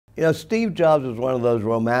You know, Steve Jobs was one of those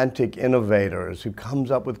romantic innovators who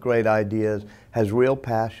comes up with great ideas, has real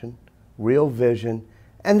passion, real vision,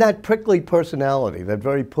 and that prickly personality, that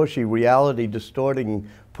very pushy, reality-distorting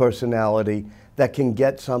personality that can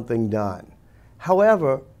get something done.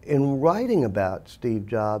 However, in writing about Steve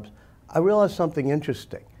Jobs, I realized something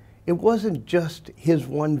interesting. It wasn't just his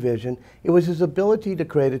one vision, it was his ability to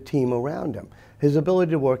create a team around him, his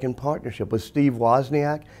ability to work in partnership with Steve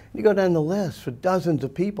Wozniak. You go down the list for dozens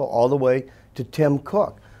of people, all the way to Tim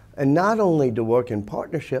Cook. And not only to work in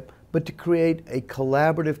partnership, but to create a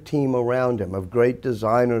collaborative team around him of great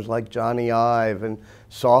designers like Johnny Ive and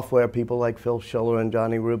software people like Phil Schiller and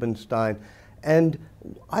Johnny Rubinstein. And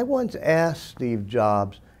I once asked Steve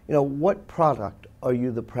Jobs, you know, what product are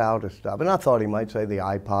you the proudest of? And I thought he might say the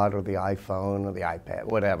iPod or the iPhone or the iPad,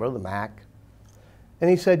 whatever, the Mac. And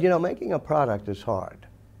he said, you know, making a product is hard,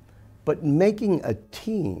 but making a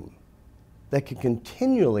team that can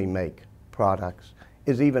continually make products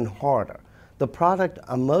is even harder. The product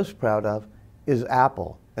I'm most proud of is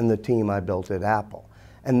Apple and the team I built at Apple.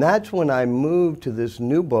 And that's when I moved to this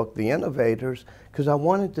new book, The Innovators, because I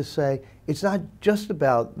wanted to say it's not just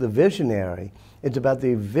about the visionary, it's about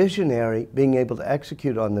the visionary being able to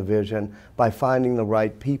execute on the vision by finding the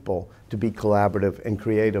right people to be collaborative and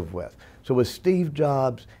creative with. So with Steve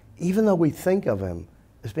Jobs, even though we think of him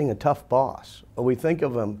as being a tough boss, or we think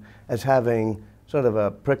of him as having sort of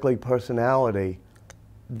a prickly personality,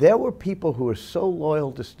 there were people who were so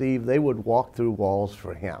loyal to Steve, they would walk through walls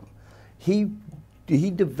for him. He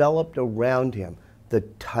developed around him the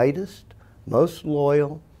tightest, most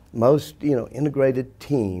loyal, most integrated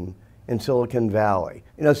team in Silicon Valley.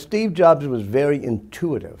 You know, Steve Jobs was very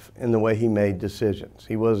intuitive in the way he made decisions.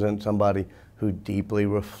 He wasn't somebody who deeply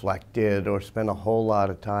reflected or spent a whole lot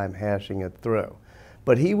of time hashing it through.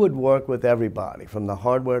 But he would work with everybody, from the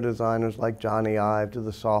hardware designers like Johnny Ive to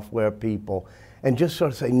the software people, and just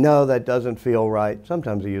sort of say, no, that doesn't feel right.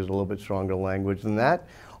 Sometimes he used a little bit stronger language than that.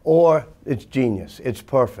 Or it's genius, it's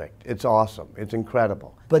perfect, it's awesome, it's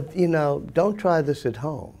incredible. But you know, don't try this at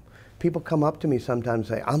home. People come up to me sometimes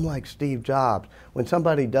and say, I'm like Steve Jobs. When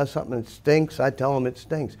somebody does something that stinks, I tell them it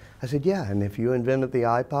stinks. I said, yeah, and if you invented the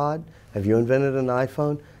iPod, have you invented an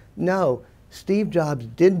iPhone? No, Steve Jobs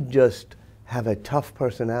didn't just have a tough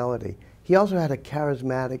personality. He also had a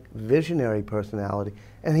charismatic, visionary personality,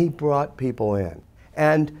 and he brought people in.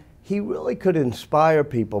 And he really could inspire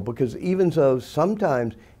people, because even though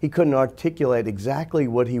sometimes he couldn't articulate exactly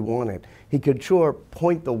what he wanted, he could sure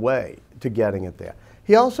point the way to getting it there.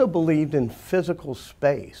 He also believed in physical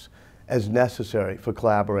space as necessary for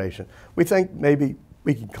collaboration. We think maybe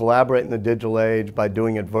we can collaborate in the digital age by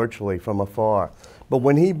doing it virtually from afar. But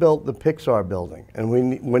when he built the Pixar building, and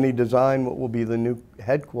when he designed what will be the new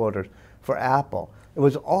headquarters for Apple, it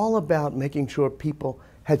was all about making sure people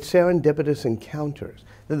had serendipitous encounters,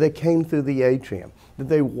 that they came through the atrium, that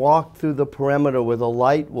they walked through the perimeter where the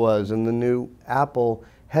light was in the new Apple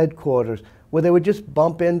headquarters, where they would just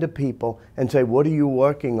bump into people and say, what are you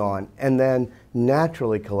working on? And then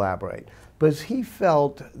naturally collaborate. But he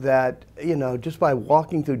felt that, you know, just by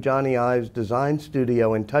walking through Johnny Ive's design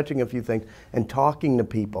studio and touching a few things and talking to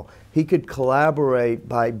people, he could collaborate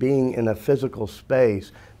by being in a physical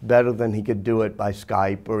space better than he could do it by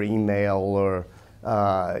Skype or email or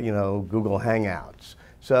Google Hangouts.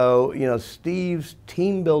 So, you know, Steve's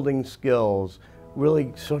team building skills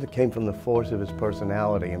really sort of came from the force of his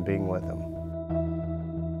personality and being with him.